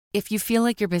If you feel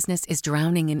like your business is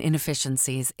drowning in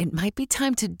inefficiencies, it might be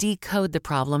time to decode the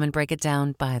problem and break it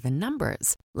down by the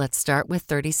numbers. Let's start with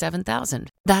 37,000.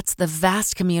 That's the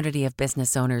vast community of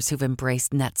business owners who've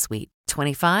embraced NetSuite.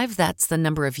 25, that's the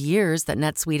number of years that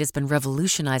NetSuite has been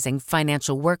revolutionizing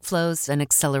financial workflows and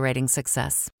accelerating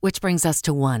success. Which brings us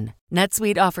to 1.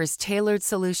 NetSuite offers tailored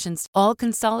solutions, all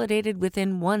consolidated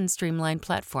within one streamlined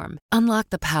platform. Unlock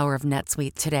the power of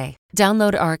NetSuite today.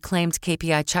 Download our acclaimed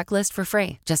KPI checklist for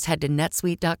free. Just head to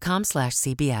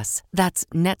netsuite.com/CBS. That's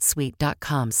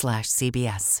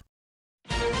netsuite.com/CBS.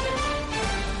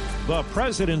 The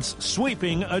president's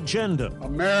sweeping agenda.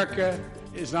 America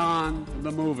is on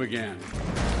the move again.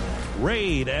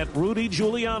 Raid at Rudy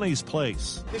Giuliani's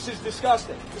place. This is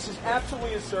disgusting. This is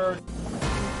absolutely absurd.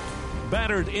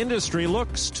 Battered industry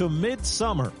looks to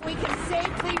midsummer. We can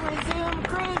safely resume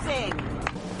cruising.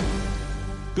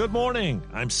 Good morning.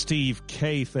 I'm Steve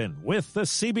Kathan with the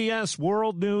CBS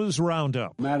World News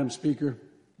Roundup. Madam Speaker,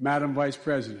 Madam Vice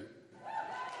President.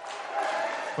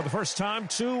 For the first time,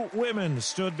 2 women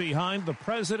stood behind the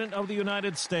President of the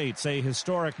United States, a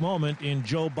historic moment in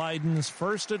Joe Biden's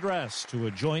first address to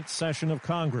a joint session of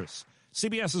Congress.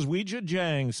 CBS's Weijia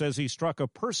Jiang says he struck a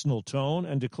personal tone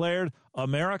and declared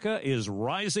America is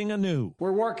rising anew.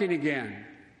 We're working again,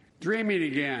 dreaming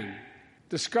again,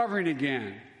 discovering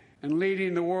again, and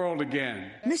leading the world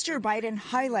again. Mr. Biden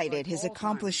highlighted his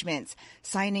accomplishments,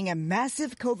 signing a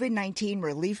massive COVID-19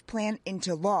 relief plan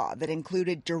into law that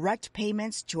included direct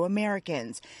payments to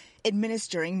Americans,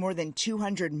 administering more than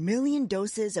 200 million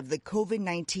doses of the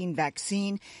COVID-19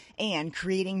 vaccine, and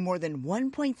creating more than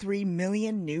 1.3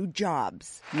 million new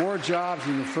jobs. More jobs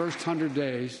in the first 100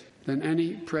 days than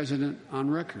any president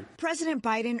on record. President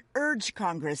Biden urged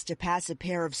Congress to pass a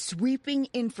pair of sweeping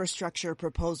infrastructure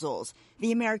proposals,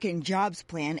 the American Jobs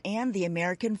Plan and the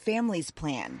American Families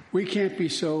Plan. We can't be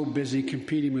so busy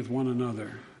competing with one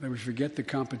another that we forget the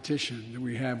competition that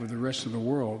we have with the rest of the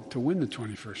world to win the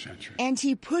 21st century. And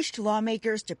he pushed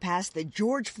lawmakers to pass the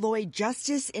George Floyd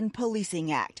Justice in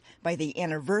Policing Act by the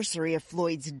anniversary of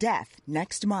Floyd's death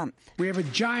next month. We have a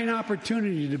giant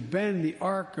opportunity to bend the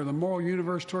arc of the moral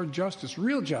universe toward justice,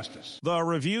 real justice. The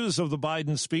reviews of the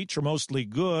Biden speech are mostly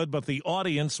good, but the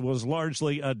audience was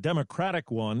largely a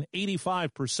Democratic one.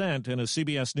 85% in a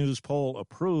CBS News poll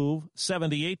approve.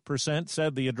 78%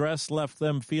 said the address left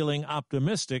them feeling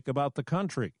optimistic about the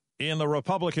country. In the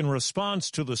Republican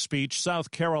response to the speech,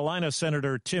 South Carolina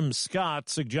Senator Tim Scott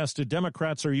suggested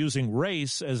Democrats are using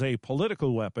race as a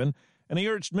political weapon, and he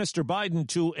urged Mr. Biden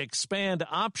to expand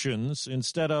options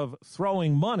instead of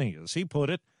throwing money, as he put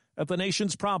it, at the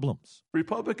nation's problems.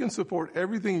 Republicans support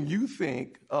everything you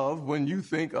think of when you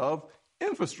think of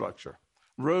infrastructure.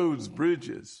 Roads,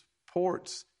 bridges,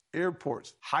 ports,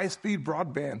 airports, high-speed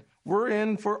broadband. We're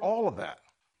in for all of that.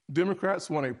 Democrats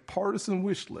want a partisan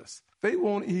wish list. They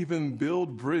won't even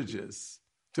build bridges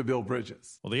to build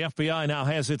bridges. Well, the FBI now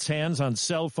has its hands on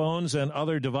cell phones and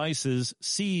other devices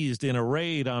seized in a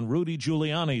raid on Rudy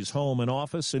Giuliani's home and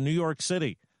office in New York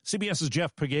City. CBS's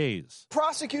Jeff Pegues.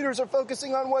 Prosecutors are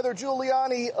focusing on whether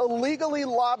Giuliani illegally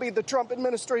lobbied the Trump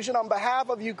administration on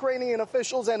behalf of Ukrainian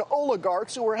officials and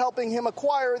oligarchs who were helping him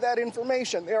acquire that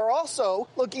information. They are also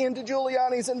looking into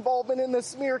Giuliani's involvement in the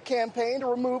smear campaign to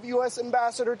remove U.S.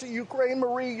 Ambassador to Ukraine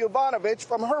Marie Yovanovitch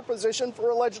from her position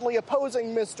for allegedly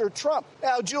opposing Mr. Trump.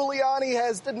 Now, Giuliani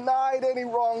has denied any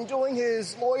wrongdoing.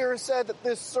 His lawyer said that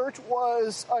this search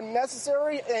was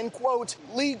unnecessary and, quote,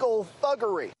 legal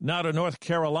thuggery. Now to North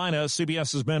Carolina,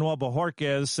 CBS's Manuel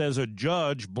Bojorquez says a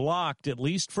judge blocked, at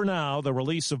least for now, the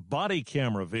release of body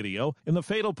camera video in the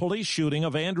fatal police shooting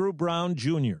of Andrew Brown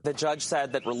Jr. The judge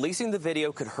said that releasing the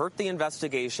video could hurt the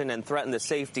investigation and threaten the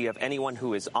safety of anyone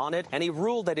who is on it, and he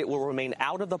ruled that it will remain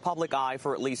out of the public eye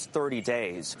for at least 30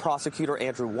 days. Prosecutor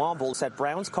Andrew Womble said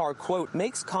Brown's car, quote,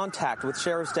 makes contact with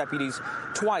sheriff's deputies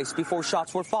twice before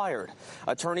shots were fired.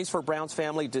 Attorneys for Brown's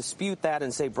family dispute that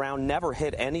and say Brown never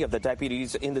hit any of the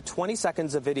deputies in the 20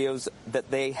 seconds of videos that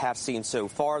they have seen so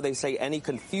far. They say any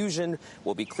confusion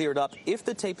will be cleared up if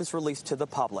the tape is released to the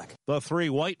public. The 3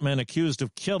 white men accused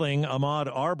of killing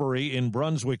Ahmaud Arbery in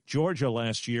Brunswick, Georgia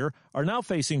last year are now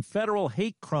facing federal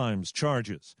hate crimes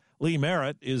charges. Lee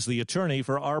Merritt is the attorney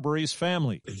for Arbery's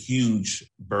family. A huge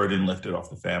burden lifted off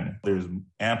the family. There's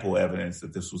ample evidence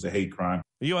that this was a hate crime.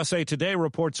 The USA Today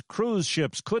reports cruise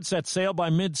ships could set sail by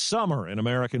midsummer in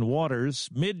American waters.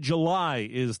 Mid-July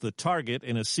is the target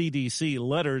in a CDC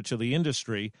letter to the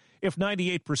industry if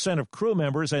 98% of crew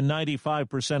members and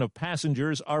 95% of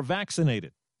passengers are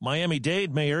vaccinated.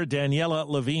 Miami-Dade Mayor Daniela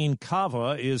Levine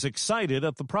Cava is excited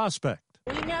at the prospect.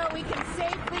 We know we can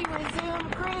safely resume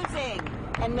cruising.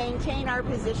 and maintain our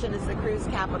position as the cruise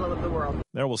capital of the world.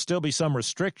 There will still be some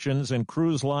restrictions, and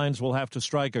cruise lines will have to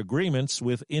strike agreements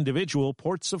with individual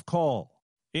ports of call.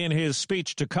 In his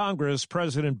speech to Congress,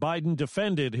 President Biden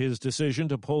defended his decision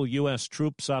to pull U.S.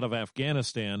 troops out of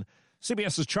Afghanistan.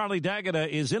 CBS's Charlie D'Agata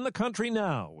is in the country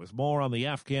now with more on the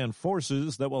Afghan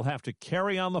forces that will have to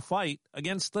carry on the fight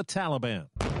against the Taliban.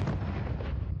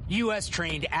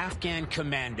 U.S.-trained Afghan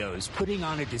commandos putting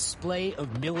on a display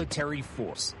of military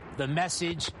force. The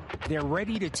message, they're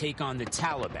ready to take on the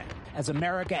Taliban as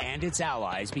America and its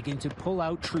allies begin to pull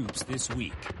out troops this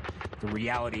week. The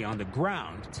reality on the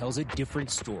ground tells a different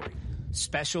story.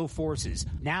 Special forces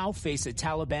now face a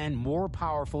Taliban more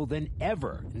powerful than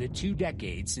ever in the 2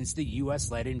 decades since the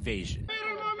U.S.-led invasion.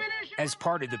 As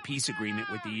part of the peace agreement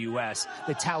with the U.S.,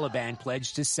 the Taliban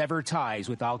pledged to sever ties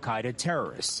with al-Qaeda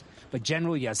terrorists. But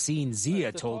General Yassin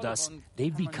Zia told us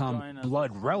they've become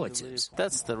blood relatives.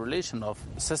 That's the relation of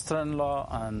sister-in-law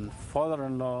and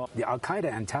father-in-law. The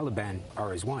al-Qaeda and Taliban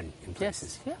are as one in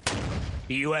places. Yes, yeah.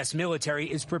 The U.S.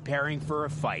 military is preparing for a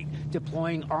fight,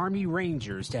 deploying Army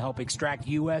Rangers to help extract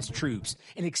U.S. troops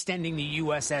and extending the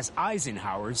USS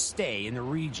Eisenhower's stay in the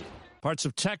region. Parts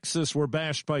of Texas were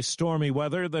bashed by stormy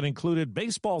weather that included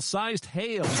baseball-sized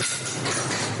hail.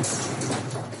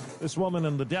 This woman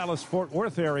in the Dallas-Fort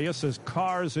Worth area says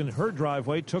cars in her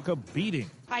driveway took a beating.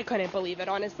 I couldn't believe it,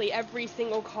 honestly. Every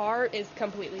single car is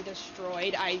completely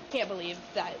destroyed. I can't believe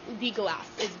that the glass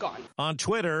is gone. On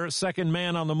Twitter, second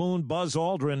man on the moon Buzz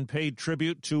Aldrin paid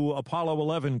tribute to Apollo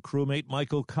 11 crewmate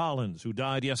Michael Collins, who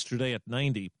died yesterday at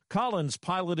 90. Collins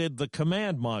piloted the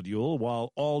command module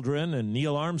while Aldrin and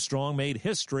Neil Armstrong made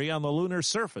history on the lunar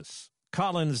surface.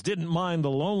 Collins didn't mind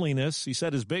the loneliness. He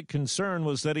said his big concern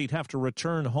was that he'd have to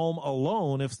return home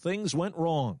alone if things went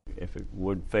wrong. If it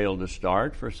would fail to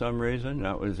start for some reason,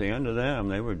 that was the end of them.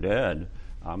 They were dead.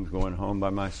 I'm going home by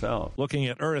myself. Looking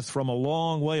at Earth from a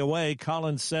long way away,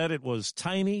 Collins said it was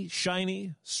tiny,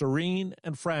 shiny, serene,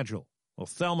 and fragile. Well,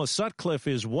 Thelma Sutcliffe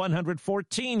is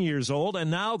 114 years old and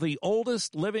now the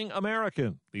oldest living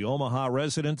American. The Omaha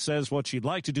resident says what she'd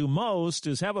like to do most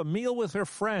is have a meal with her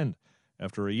friend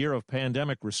after a year of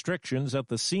pandemic restrictions at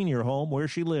the senior home where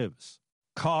she lives.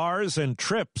 Cars and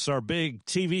trips are big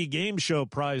TV game show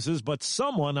prizes, but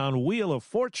someone on Wheel of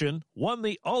Fortune won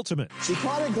the ultimate. She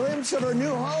caught a glimpse of her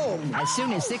new home. As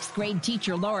soon as 6th grade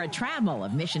teacher Laura Trammell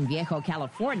of Mission Viejo,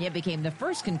 California, became the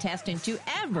first contestant to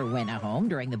ever win a home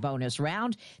during the bonus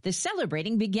round, the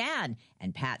celebrating began.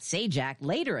 And Pat Sajak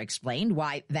later explained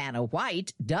why Vanna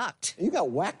White ducked. You got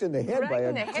whacked in the head by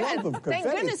a clump of confetti.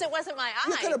 Thank goodness it wasn't my eye.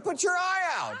 You could have put your eye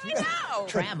out. I know.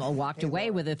 Trammell walked away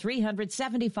with a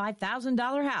 $375,000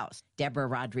 house. Deborah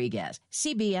Rodriguez,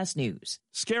 CBS News.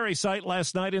 Scary sight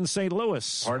last night in St.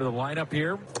 Louis. Part of the lineup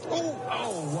here.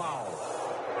 Oh, wow.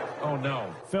 Oh,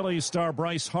 no. Phillies star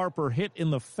Bryce Harper hit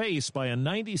in the face by a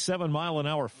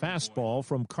 97-mile-an-hour fastball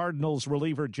from Cardinals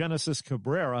reliever Genesis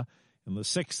Cabrera in the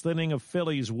 6th inning of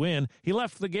Phillies' win. He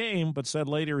left the game, but said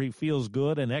later he feels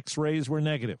good and X-rays were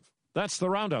negative. That's the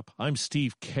Roundup. I'm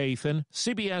Steve Kathan,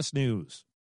 CBS News.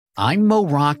 I'm Mo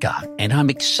Rocca, and I'm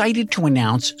excited to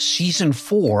announce Season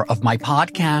 4 of my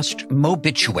podcast,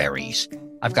 Mobituaries.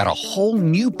 I've got a whole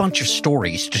new bunch of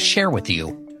stories to share with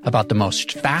you about the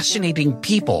most fascinating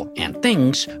people and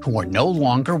things who are no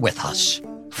longer with us.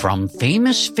 From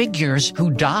famous figures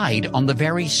who died on the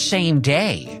very same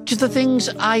day to the things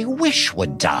I wish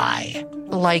would die,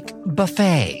 like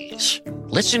buffets.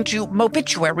 Listen to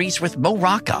Mobituaries with Mo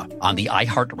Rocca on the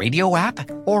iHeartRadio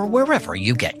app or wherever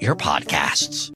you get your podcasts.